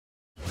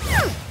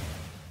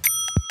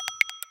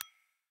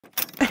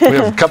We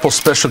have a couple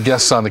special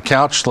guests on the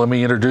couch. Let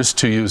me introduce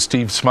to you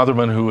Steve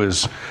Smothermon, who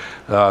is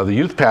the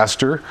youth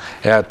pastor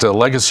at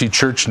Legacy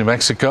Church, New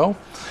Mexico,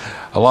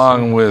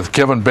 along with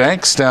Kevin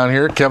Banks down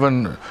here.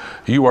 Kevin,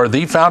 you are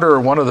the founder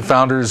or one of the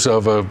founders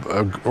of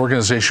an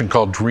organization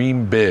called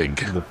Dream Big.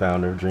 The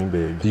founder, Dream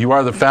Big. You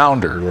are the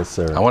founder. Yes,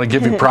 sir. I want to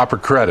give you proper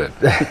credit.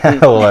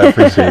 Well, I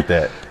appreciate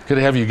that. Good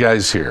to have you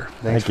guys here.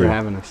 Thanks for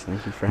having us.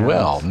 Thank you for having us.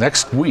 Well,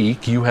 next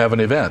week you have an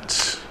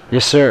event.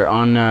 Yes, sir.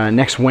 On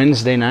next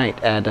Wednesday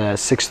night at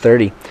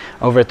 6:30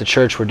 over at the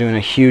church, we're doing a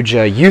huge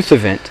youth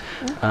event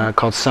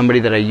called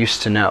Somebody That I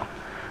Used to Know.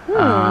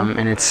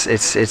 And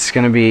it's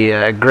going to be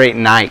a great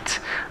night,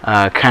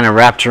 kind of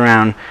wrapped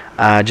around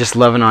just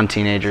loving on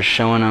teenagers,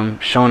 showing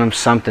them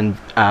something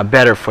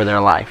better for their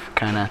life,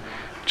 kind of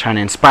trying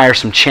to inspire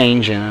some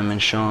change in them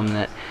and show them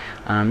that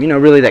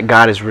really that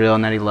God is real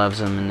and that He loves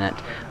them, and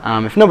that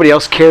if nobody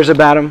else cares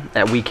about them,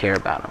 that we care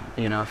about them.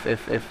 You know,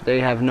 if they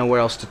have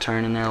nowhere else to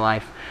turn in their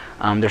life,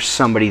 there's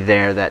somebody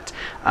there that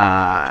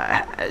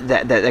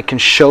can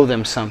show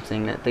them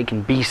something, that they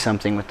can be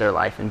something with their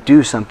life and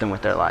do something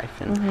with their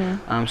life. And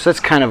so that's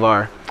kind of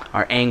our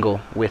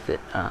angle with it,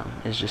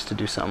 is just to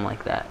do something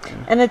like that.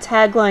 And the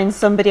tagline,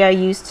 "Somebody I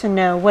Used to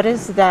Know," what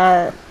does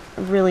that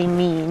really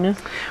mean?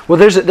 Well,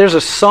 there's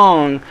a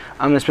song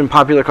that's been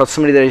popular called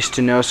 "Somebody That I Used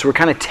to Know," so we're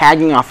kind of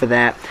tagging off of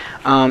that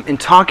and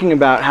talking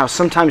about how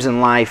sometimes in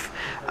life,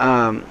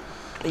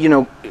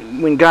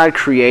 when God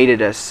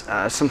created us,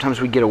 sometimes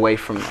we get away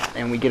from that,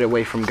 and we get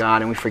away from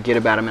God, and we forget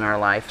about Him in our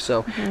life.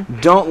 So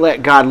don't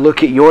let God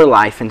look at your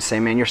life and say,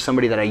 man, you're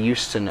somebody that I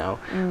used to know.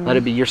 Let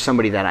it be, you're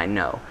somebody that I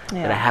know,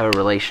 that I have a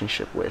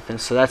relationship with. And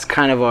so that's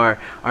kind of our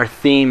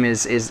theme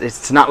is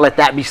to not let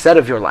that be said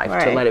of your life,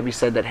 to let it be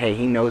said that, hey,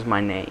 He knows my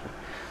name,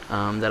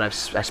 that I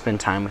spend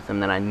time with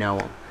Him, that I know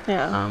Him.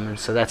 And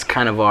so that's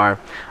kind of our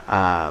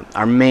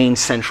main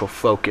central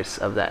focus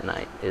of that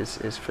night is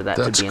for that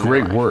to be in That's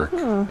great work.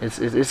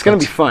 It's going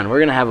to be fun. We're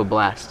going to have a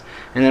blast.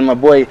 And then my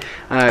boy,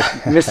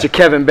 Mr.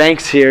 Kevin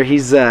Banks here,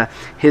 he's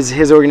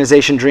his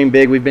organization Dream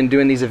Big. We've been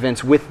doing these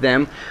events with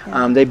them.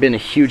 They've been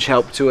a huge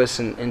help to us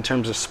in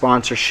terms of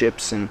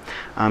sponsorships, and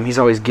he's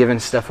always giving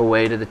stuff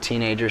away to the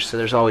teenagers. So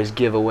there's always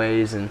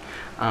giveaways and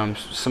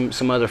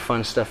some other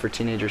fun stuff for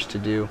teenagers to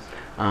do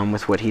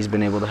with what he's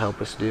been able to help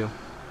us do.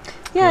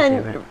 Yeah,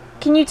 and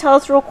can you tell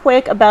us real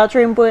quick about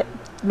Dream Big?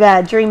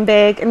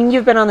 I mean,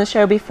 you've been on the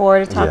show before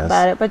to talk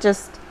about it, but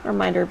just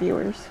remind our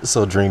viewers.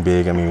 So Dream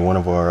Big, I mean, one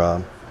of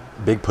our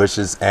big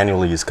pushes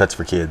annually is Cuts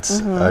for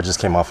Kids. Just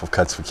came off of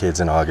Cuts for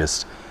Kids in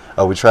August.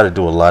 We try to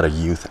do a lot of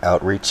youth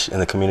outreach in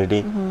the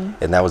community,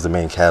 and that was the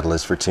main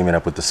catalyst for teaming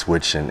up with The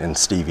Switch and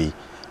Stevie,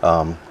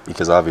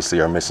 because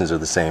obviously our missions are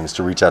the same, is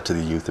to reach out to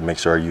the youth and make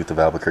sure our youth of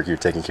Albuquerque are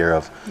taken care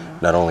of,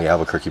 not only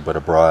Albuquerque but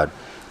abroad.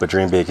 But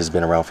Dream Big has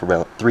been around for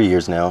about 3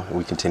 years now, and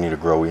we continue to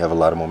grow. We have a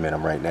lot of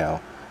momentum right now.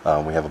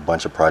 We have a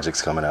bunch of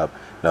projects coming up,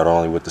 not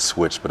only with The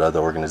Switch, but other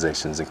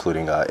organizations,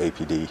 including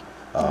APD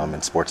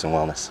and Sports and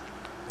Wellness.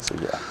 So,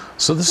 yeah.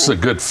 So this is a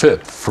good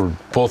fit for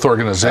both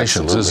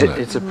organizations, isn't it?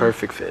 It's a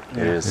perfect fit. It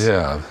is.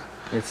 Yeah.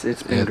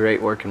 It's been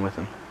great working with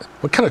them.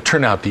 What kind of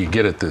turnout do you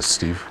get at this,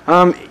 Steve?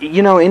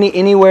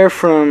 Anywhere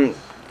from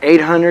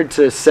 800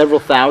 to several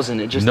thousand.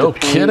 It just no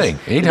depends. Kidding.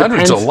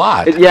 800's a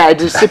lot. It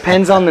just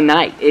depends on the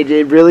night.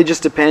 It really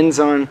just depends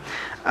on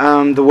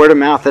the word of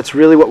mouth. That's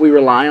really what we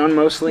rely on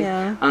mostly.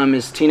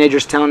 Is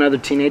teenagers telling other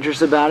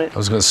teenagers about it. I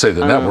was going to say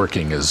the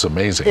networking is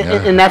amazing.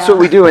 And that's what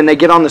we do. And they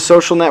get on the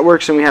social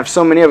networks, and we have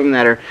so many of them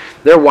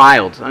they're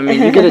wild. I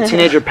mean, you get a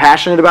teenager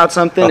passionate about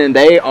something, and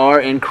they are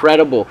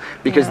incredible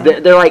because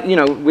they're like,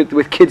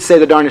 with kids say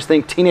the darndest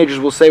thing. Teenagers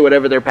will say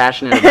whatever they're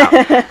passionate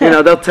about.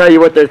 They'll tell you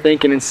what they're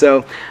thinking, and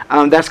so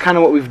that's kind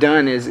of what we've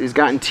done is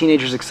gotten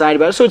teenagers excited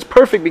about it. So it's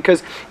perfect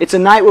because it's a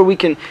night where we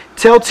can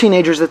tell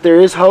teenagers that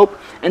there is hope.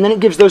 And then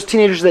it gives those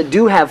teenagers that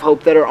do have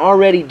hope, that are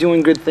already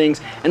doing good things,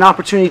 an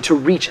opportunity to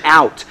reach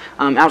out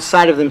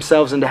outside of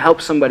themselves and to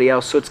help somebody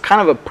else. So it's kind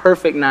of a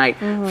perfect night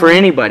for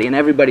anybody and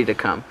everybody to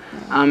come.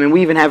 And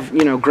we even have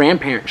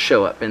grandparents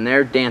show up, and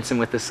they're dancing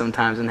with us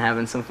sometimes and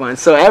having some fun.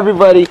 So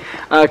everybody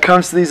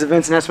comes to these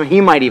events, and that's when he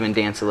might even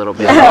dance a little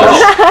bit.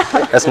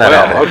 That's not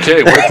all.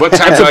 Okay, what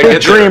time do I get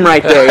dream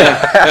right there.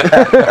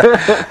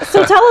 Yeah.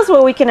 So tell us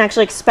what we can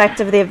actually expect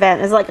of the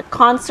event. Is it like a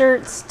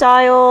concert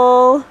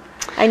style?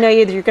 I know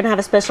you're going to have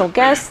a special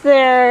guest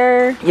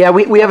there. Yeah,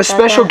 we have a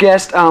special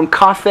guest,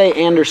 Cafe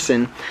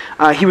Anderson.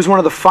 He was one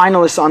of the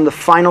finalists on the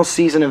final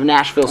season of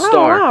Nashville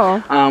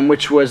Star,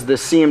 which was the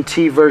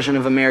CMT version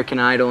of American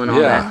Idol and all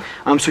that.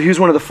 So he was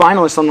one of the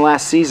finalists on the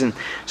last season.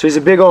 So he's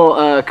a big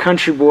old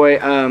country boy.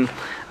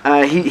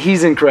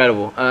 He's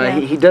incredible.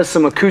 He does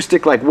some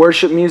acoustic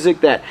worship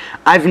music that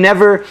I've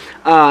never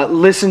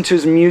listened to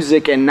his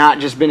music and not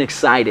just been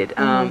excited.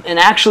 And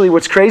actually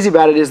what's crazy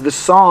about it is the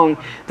song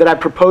that I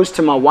proposed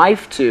to my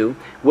wife to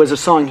was a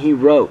song he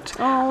wrote.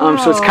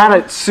 So it's kind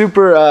of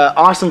super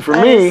awesome for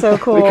me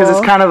because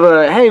it's kind of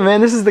a, hey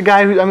man, this is the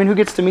guy who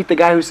gets to meet the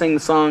guy who sang the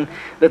song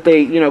that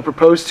they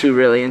proposed to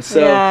really. And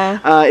so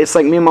it's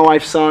like me and my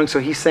wife's song, so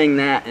he sang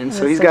that, and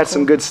so he's got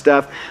some good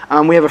stuff.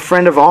 We have a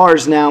friend of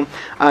ours now,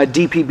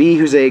 DP B,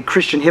 who's a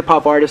Christian hip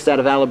hop artist out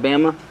of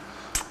Alabama.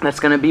 That's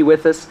going to be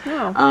with us.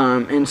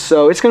 Oh. And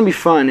so it's going to be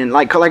fun. And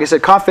like I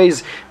said,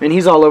 Coffee's, and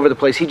he's all over the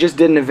place. He just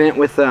did an event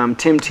with Tim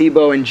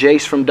Tebow and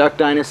Jace from Duck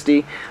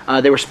Dynasty.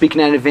 They were speaking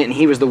at an event, and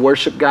he was the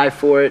worship guy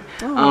for it.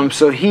 Oh.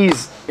 So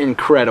he's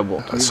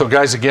incredible. So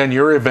guys, again,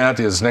 your event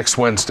is next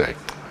Wednesday.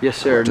 Yes,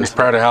 sir. Just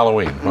prior to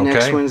Halloween, okay?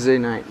 Next Wednesday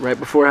night, right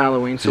before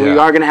Halloween. So Yeah. we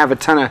are going to have a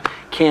ton of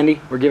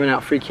candy. We're giving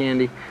out free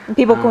candy.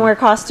 People can wear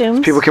costumes.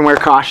 People can wear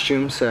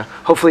costumes.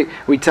 Hopefully,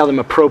 we tell them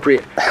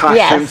appropriate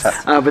costumes,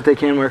 Yes. But they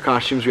can wear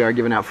costumes. We are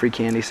giving out free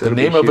candy. So The it'll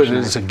be a name of huge it night.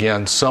 is,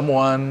 again,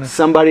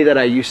 Somebody That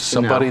I Used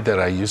to Know. That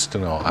I Used to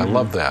Know. I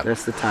love that.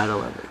 That's the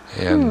title of it.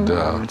 And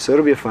So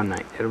it'll be a fun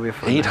night. It'll be a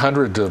fun night.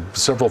 800 to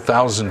several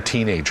thousand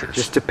teenagers.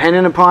 Just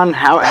depending upon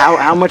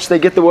how much they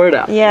get the word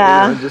out.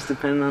 Yeah. You know, just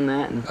depending on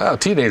that.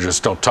 And Teenagers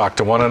don't talk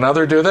to one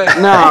another, do they?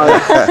 no,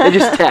 they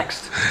just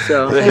text.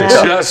 So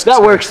Just-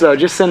 that works though.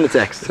 Just send the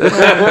text.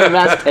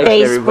 Mass text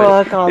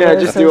everybody. Facebook, all Yeah,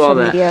 those just do all social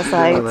that. media Do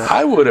all sites.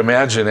 I would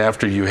imagine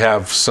after you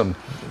have some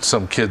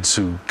kids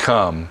who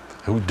come,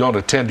 who don't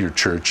attend your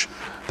church,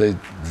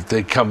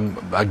 they come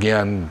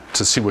again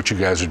to see what you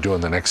guys are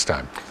doing the next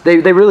time. They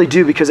really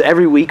do, because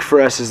every week for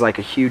us is like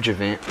a huge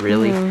event,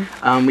 really.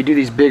 We do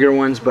these bigger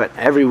ones, but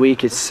every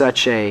week it's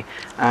such an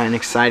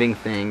exciting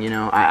thing. You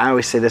know, I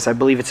always say this, I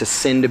believe it's a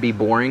sin to be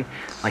boring.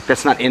 Like,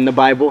 that's not in the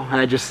Bible.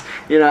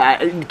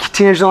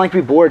 Teenagers don't like to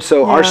be bored,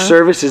 so our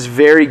service is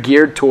very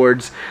geared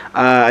towards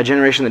a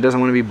generation that doesn't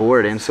want to be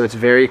bored, and so it's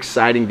very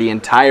exciting. The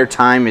entire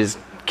time is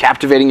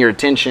captivating your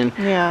attention.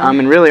 Yeah.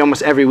 And really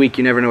almost every week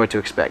you never know what to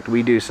expect.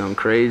 We do some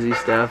crazy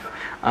stuff,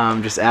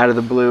 just out of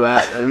the blue.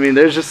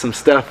 There's just some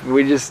stuff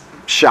we just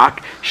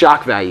shock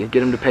value,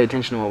 get them to pay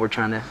attention to what we're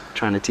trying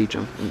to teach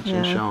them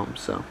and show them.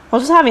 So Well,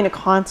 just having a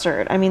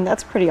concert,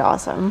 that's pretty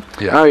awesome.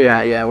 Yeah. oh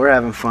yeah, we're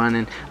having fun.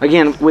 And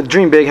again, with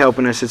Dream Big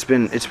helping us, we've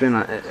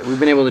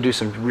been able to do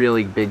some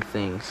really big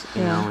things,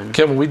 you know. And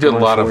Kevin, we did a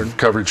going lot forward. of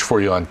coverage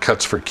for you on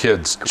Cuts for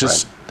Kids.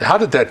 Just how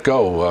did that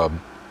go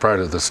prior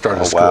to the start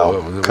of Oh, school?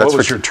 wow. What Cuts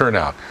was for- your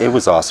turnout? It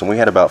was awesome. We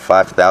had about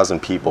 5,000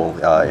 people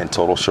in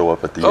total show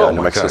up at the Oh, New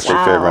my Mexico gosh. State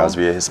Wow. Fairgrounds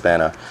via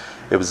Hispana.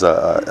 It was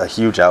a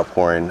huge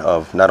outpouring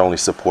of not only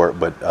support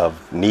but of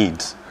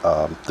needs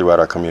throughout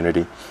our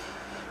community.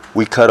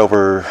 We cut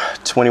over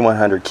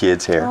 2,100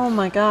 kids' hair. Oh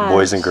my gosh.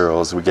 Boys and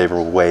girls. We gave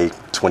away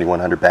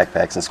 2,100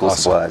 backpacks and school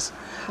Awesome. supplies.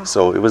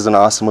 So it was an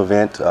awesome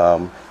event.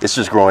 It's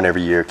just growing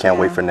every year. Can't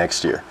wait Yeah. for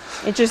next year.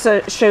 It just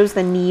shows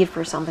the need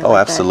for something Oh,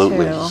 like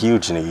absolutely. that, too.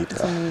 Huge need. It's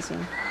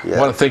amazing. Yeah. I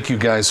want to thank you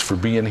guys for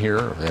being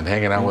here and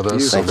hanging out with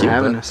us. Thank a you for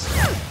little having bit.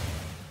 us.